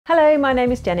Hello, my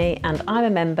name is Jenny and I'm a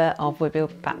member of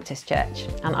Woodville Baptist Church,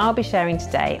 and I'll be sharing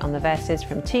today on the verses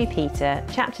from 2 Peter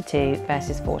chapter 2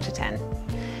 verses 4 to 10.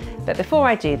 But before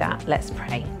I do that, let's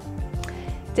pray.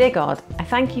 Dear God, I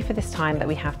thank you for this time that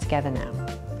we have together now,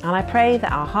 and I pray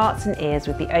that our hearts and ears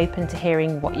would be open to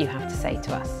hearing what you have to say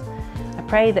to us. I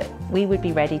pray that we would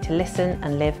be ready to listen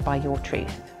and live by your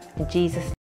truth. In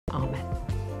Jesus' name, amen.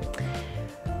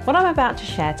 What I'm about to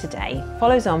share today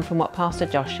follows on from what Pastor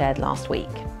Josh shared last week.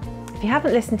 If you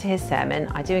haven't listened to his sermon,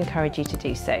 I do encourage you to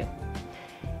do so.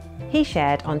 He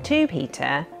shared on 2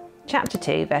 Peter chapter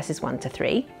 2 verses 1 to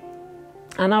 3,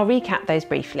 and I'll recap those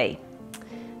briefly.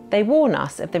 They warn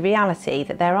us of the reality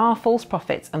that there are false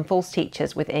prophets and false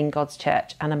teachers within God's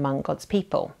church and among God's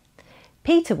people.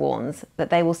 Peter warns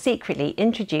that they will secretly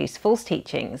introduce false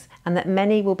teachings and that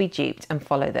many will be duped and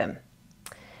follow them.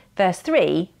 Verse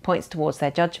 3 points towards their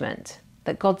judgment,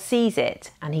 that God sees it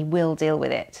and he will deal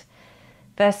with it.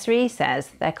 Verse 3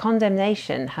 says their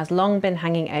condemnation has long been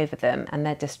hanging over them and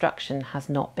their destruction has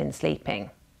not been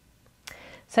sleeping.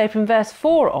 So from verse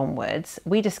 4 onwards,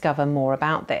 we discover more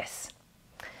about this.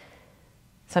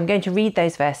 So I'm going to read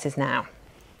those verses now.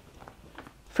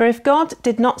 For if God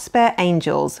did not spare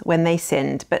angels when they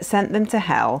sinned, but sent them to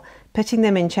hell, putting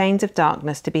them in chains of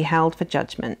darkness to be held for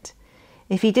judgment,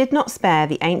 if he did not spare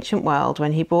the ancient world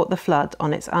when he brought the flood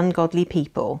on its ungodly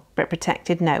people, but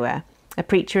protected Noah, a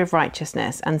preacher of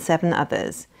righteousness, and 7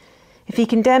 others, if he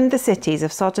condemned the cities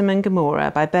of Sodom and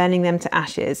Gomorrah by burning them to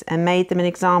ashes and made them an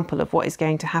example of what is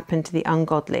going to happen to the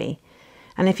ungodly,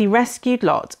 and if he rescued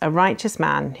Lot, a righteous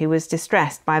man who was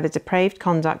distressed by the depraved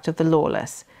conduct of the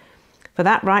lawless, for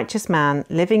that righteous man,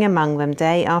 living among them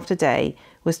day after day,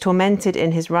 was tormented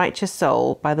in his righteous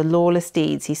soul by the lawless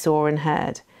deeds he saw and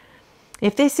heard.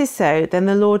 If this is so, then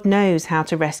the Lord knows how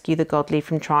to rescue the godly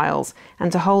from trials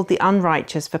and to hold the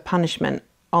unrighteous for punishment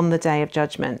on the day of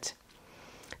judgment.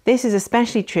 This is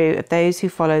especially true of those who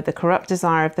follow the corrupt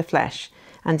desire of the flesh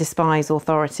and despise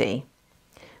authority.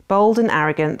 Bold and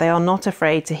arrogant, they are not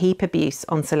afraid to heap abuse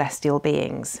on celestial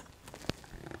beings.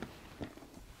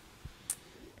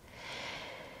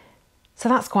 So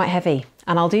that's quite heavy,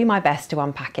 and I'll do my best to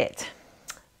unpack it.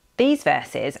 These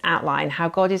verses outline how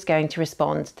God is going to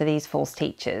respond to these false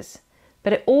teachers,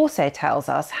 but it also tells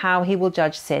us how he will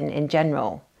judge sin in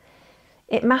general.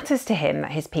 It matters to him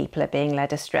that his people are being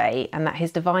led astray and that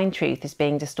his divine truth is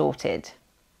being distorted.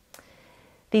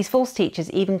 These false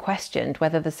teachers even questioned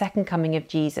whether the second coming of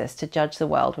Jesus to judge the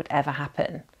world would ever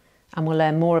happen, and we'll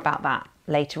learn more about that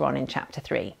later on in chapter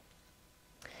 3.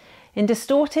 In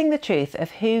distorting the truth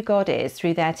of who God is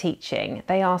through their teaching,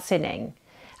 they are sinning.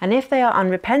 And if they are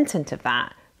unrepentant of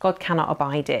that, God cannot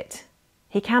abide it.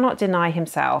 He cannot deny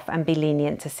himself and be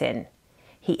lenient to sin.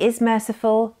 He is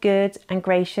merciful, good and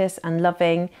gracious and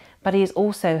loving, but he is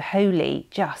also holy,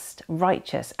 just,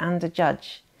 righteous and a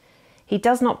judge. He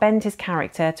does not bend his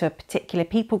character to a particular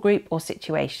people group or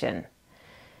situation.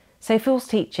 So false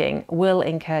teaching will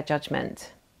incur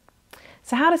judgment.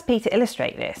 So how does Peter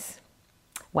illustrate this?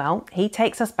 Well, he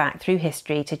takes us back through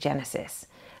history to Genesis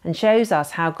and shows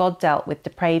us how God dealt with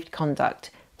depraved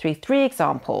conduct through 3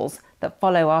 examples that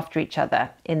follow after each other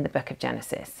in the book of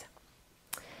Genesis.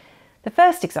 The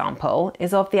first example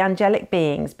is of the angelic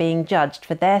beings being judged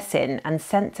for their sin and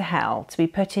sent to hell to be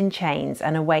put in chains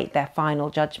and await their final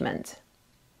judgment.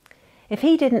 If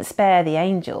he didn't spare the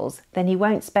angels, then he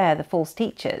won't spare the false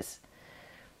teachers.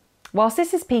 Whilst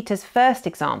this is Peter's first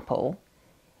example,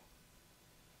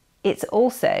 it's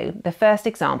also the first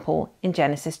example in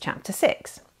Genesis chapter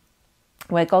 6.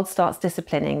 Where God starts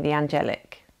disciplining the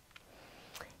angelic.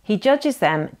 He judges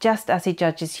them just as he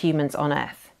judges humans on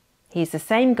earth. He is the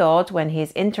same God when he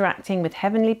is interacting with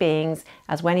heavenly beings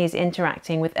as when he is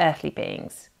interacting with earthly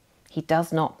beings. He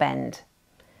does not bend.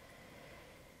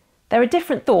 There are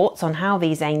different thoughts on how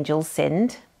these angels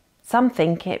sinned. Some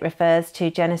think it refers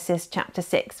to Genesis chapter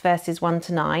 6 verses 1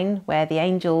 to 9, where the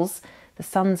angels, the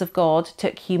sons of God,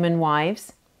 took human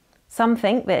wives. Some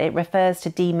think that it refers to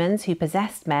demons who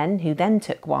possessed men who then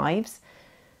took wives,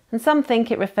 and some think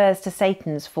it refers to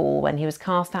Satan's fall when he was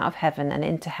cast out of heaven and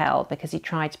into hell because he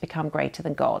tried to become greater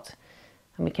than God.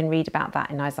 And we can read about that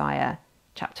in Isaiah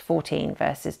chapter 14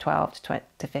 verses 12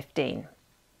 to 15.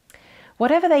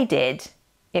 Whatever they did,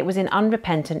 it was in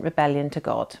unrepentant rebellion to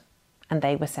God, and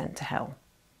they were sent to hell.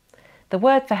 The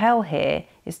word for hell here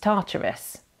is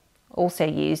Tartarus, also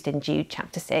used in Jude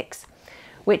chapter 6,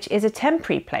 which is a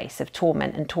temporary place of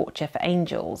torment and torture for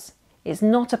angels. It's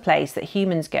not a place that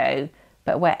humans go,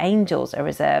 but where angels are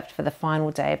reserved for the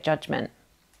final day of judgment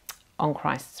on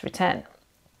Christ's return.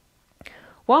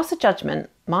 Whilst the judgment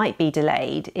might be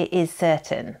delayed, it is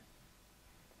certain.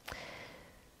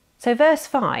 So verse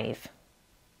 5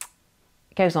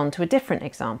 goes on to a different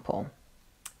example.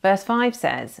 Verse 5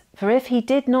 says, "For if he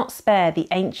did not spare the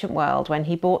ancient world when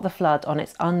he brought the flood on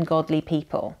its ungodly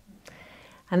people."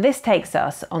 And this takes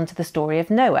us onto the story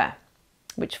of Noah,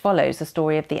 which follows the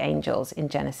story of the angels in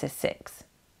Genesis 6.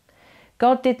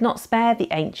 God did not spare the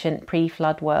ancient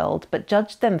pre-flood world, but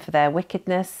judged them for their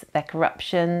wickedness, their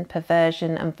corruption,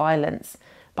 perversion and violence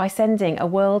by sending a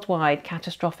worldwide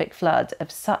catastrophic flood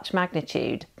of such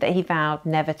magnitude that he vowed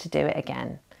never to do it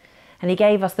again. And he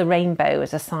gave us the rainbow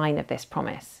as a sign of this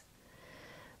promise.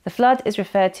 The flood is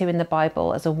referred to in the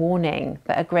Bible as a warning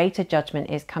that a greater judgment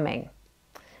is coming.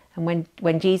 And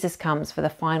when Jesus comes for the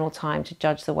final time to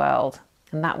judge the world,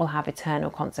 and that will have eternal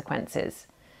consequences.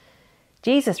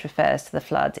 Jesus refers to the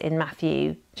flood in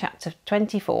Matthew chapter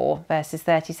 24, verses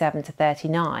 37 to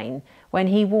 39, when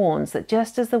he warns that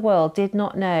just as the world did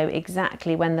not know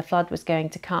exactly when the flood was going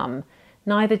to come,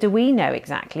 neither do we know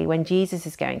exactly when Jesus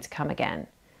is going to come again.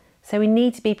 So we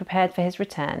need to be prepared for his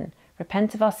return,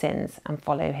 repent of our sins and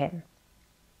follow him.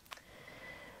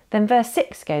 Then verse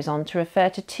 6 goes on to refer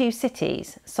to two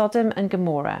cities, Sodom and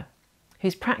Gomorrah,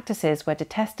 whose practices were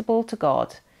detestable to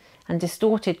God and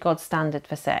distorted God's standard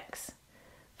for sex.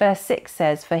 Verse 6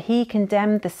 says, "For he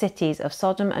condemned the cities of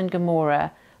Sodom and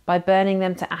Gomorrah by burning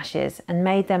them to ashes and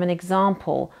made them an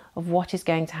example of what is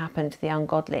going to happen to the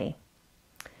ungodly."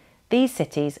 These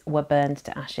cities were burned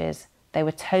to ashes. They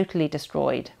were totally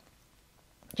destroyed.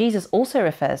 Jesus also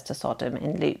refers to Sodom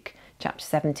in Luke chapter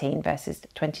 17, verses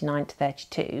 29 to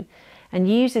 32, and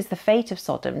uses the fate of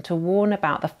Sodom to warn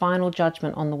about the final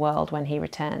judgment on the world when he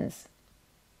returns.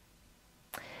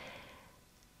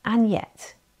 And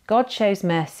yet, God shows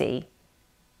mercy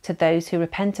to those who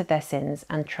repent of their sins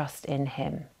and trust in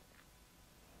him.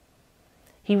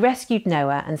 He rescued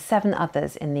Noah and 7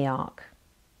 others in the ark.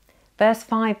 Verse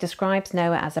 5 describes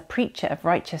Noah as a preacher of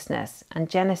righteousness, and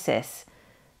Genesis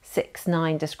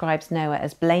 6:9 describes Noah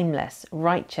as blameless,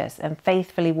 righteous and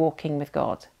faithfully walking with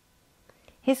God.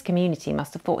 His community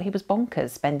must have thought he was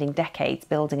bonkers, spending decades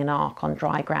building an ark on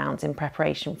dry grounds in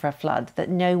preparation for a flood that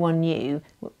no one knew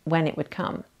when it would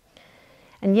come.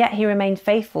 And yet he remained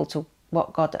faithful to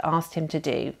what God asked him to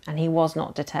do, and he was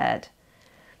not deterred.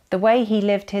 The way he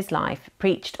lived his life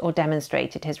preached or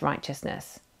demonstrated his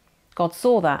righteousness. God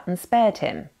saw that and spared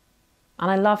him.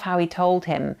 And I love how he told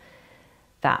him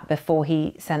that before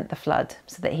he sent the flood,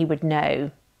 so that he would know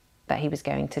that he was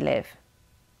going to live.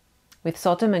 With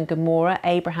Sodom and Gomorrah,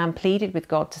 Abraham pleaded with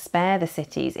God to spare the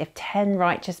cities if 10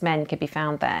 righteous men could be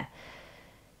found there.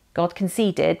 God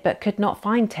conceded, but could not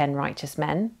find 10 righteous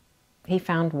men. He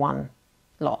found one,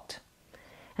 Lot.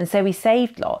 And so he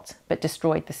saved Lot, but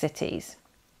destroyed the cities.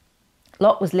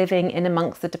 Lot was living in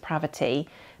amongst the depravity,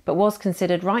 but was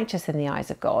considered righteous in the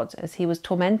eyes of God, as he was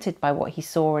tormented by what he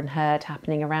saw and heard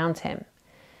happening around him.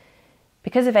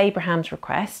 Because of Abraham's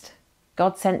request,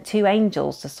 God sent 2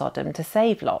 angels to Sodom to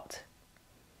save Lot.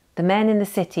 The men in the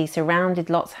city surrounded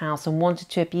Lot's house and wanted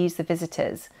to abuse the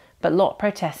visitors, but Lot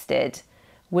protested,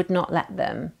 would not let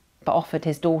them, but offered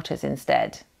his daughters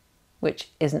instead,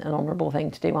 which isn't an honourable thing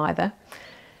to do either.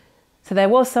 So there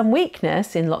was some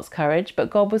weakness in Lot's courage, but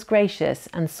God was gracious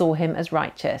and saw him as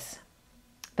righteous.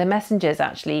 The messengers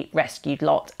actually rescued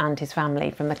Lot and his family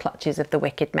from the clutches of the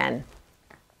wicked men.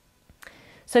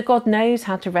 So God knows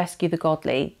how to rescue the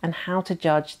godly and how to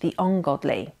judge the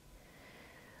ungodly.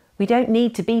 We don't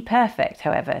need to be perfect,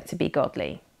 however, to be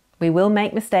godly. We will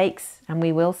make mistakes and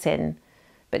we will sin,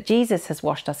 but Jesus has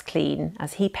washed us clean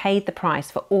as he paid the price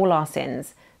for all our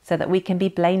sins so that we can be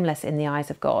blameless in the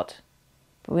eyes of God.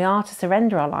 But we are to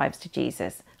surrender our lives to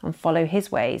Jesus and follow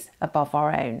his ways above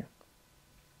our own.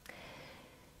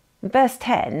 In verse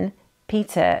 10,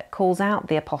 Peter calls out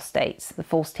the apostates, the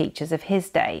false teachers of his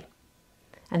day,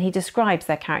 and he describes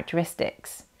their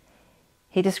characteristics.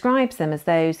 He describes them as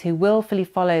those who willfully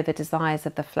follow the desires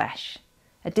of the flesh,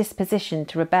 a disposition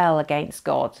to rebel against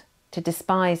God, to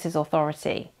despise his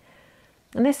authority.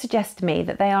 And this suggests to me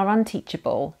that they are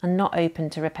unteachable and not open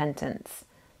to repentance.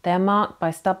 They are marked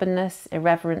by stubbornness,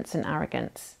 irreverence and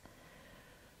arrogance.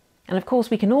 And of course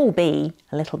we can all be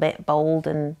a little bit bold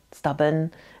and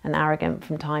stubborn and arrogant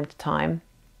from time to time.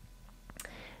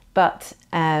 But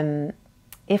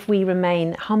if we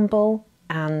remain humble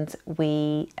and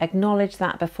we acknowledge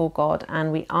that before God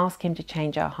and we ask him to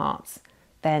change our hearts,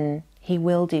 then he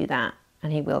will do that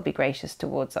and he will be gracious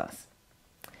towards us.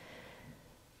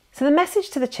 So the message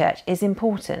to the church is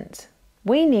important.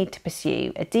 We need to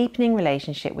pursue a deepening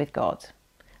relationship with God.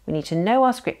 We need to know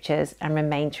our scriptures and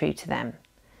remain true to them.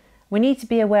 We need to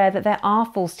be aware that there are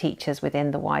false teachers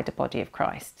within the wider body of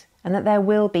Christ and that there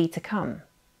will be to come.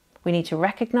 We need to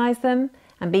recognise them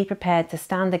and be prepared to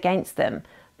stand against them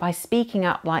by speaking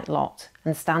up like Lot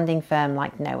and standing firm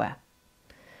like Noah.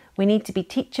 We need to be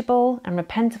teachable and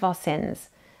repent of our sins,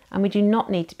 and we do not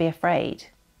need to be afraid,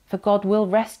 for God will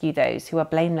rescue those who are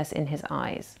blameless in his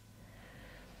eyes.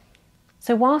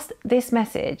 So whilst this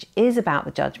message is about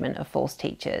the judgment of false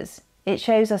teachers, it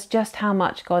shows us just how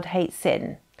much God hates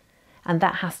sin, and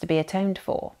that has to be atoned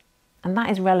for, and that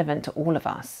is relevant to all of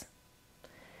us.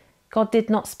 God did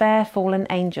not spare fallen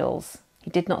angels. He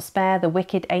did not spare the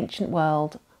wicked ancient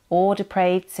world or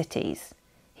depraved cities.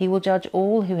 He will judge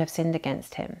all who have sinned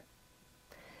against him.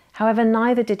 However,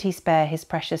 neither did he spare his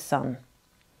precious Son.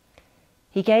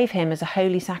 He gave him as a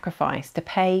holy sacrifice to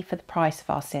pay for the price of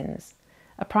our sins,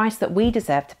 a price that we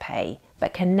deserve to pay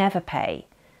but can never pay,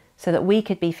 so that we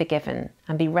could be forgiven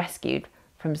and be rescued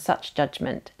from such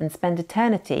judgment and spend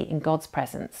eternity in God's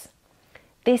presence.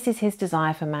 This is his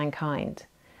desire for mankind.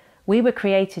 We were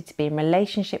created to be in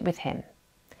relationship with him.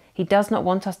 He does not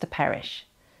want us to perish,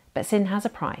 but sin has a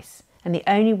price, and the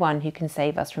only one who can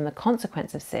save us from the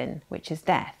consequence of sin, which is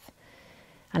death,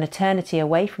 and eternity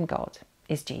away from God,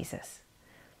 is Jesus.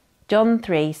 John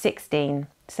 3:16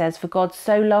 says, "For God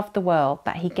so loved the world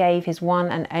that he gave his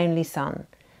one and only Son,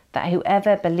 that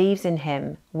whoever believes in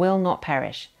him will not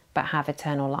perish, but have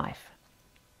eternal life."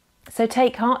 So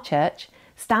take heart, church.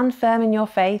 Stand firm in your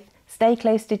faith. Stay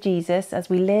close to Jesus as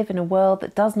we live in a world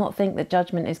that does not think that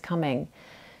judgment is coming,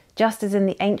 just as in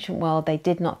the ancient world they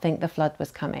did not think the flood was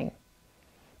coming.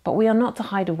 But we are not to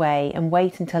hide away and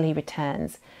wait until he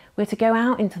returns. We're to go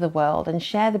out into the world and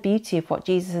share the beauty of what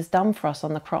Jesus has done for us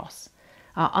on the cross,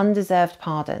 our undeserved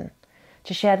pardon,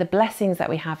 to share the blessings that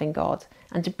we have in God,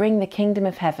 and to bring the kingdom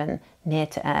of heaven near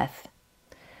to earth.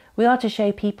 We are to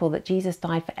show people that Jesus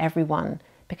died for everyone,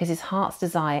 because his heart's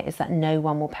desire is that no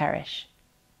one will perish.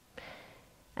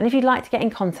 And if you'd like to get in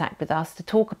contact with us to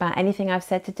talk about anything I've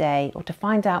said today, or to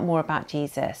find out more about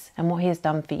Jesus and what he has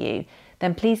done for you,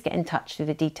 then please get in touch through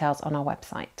the details on our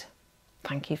website.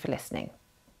 Thank you for listening.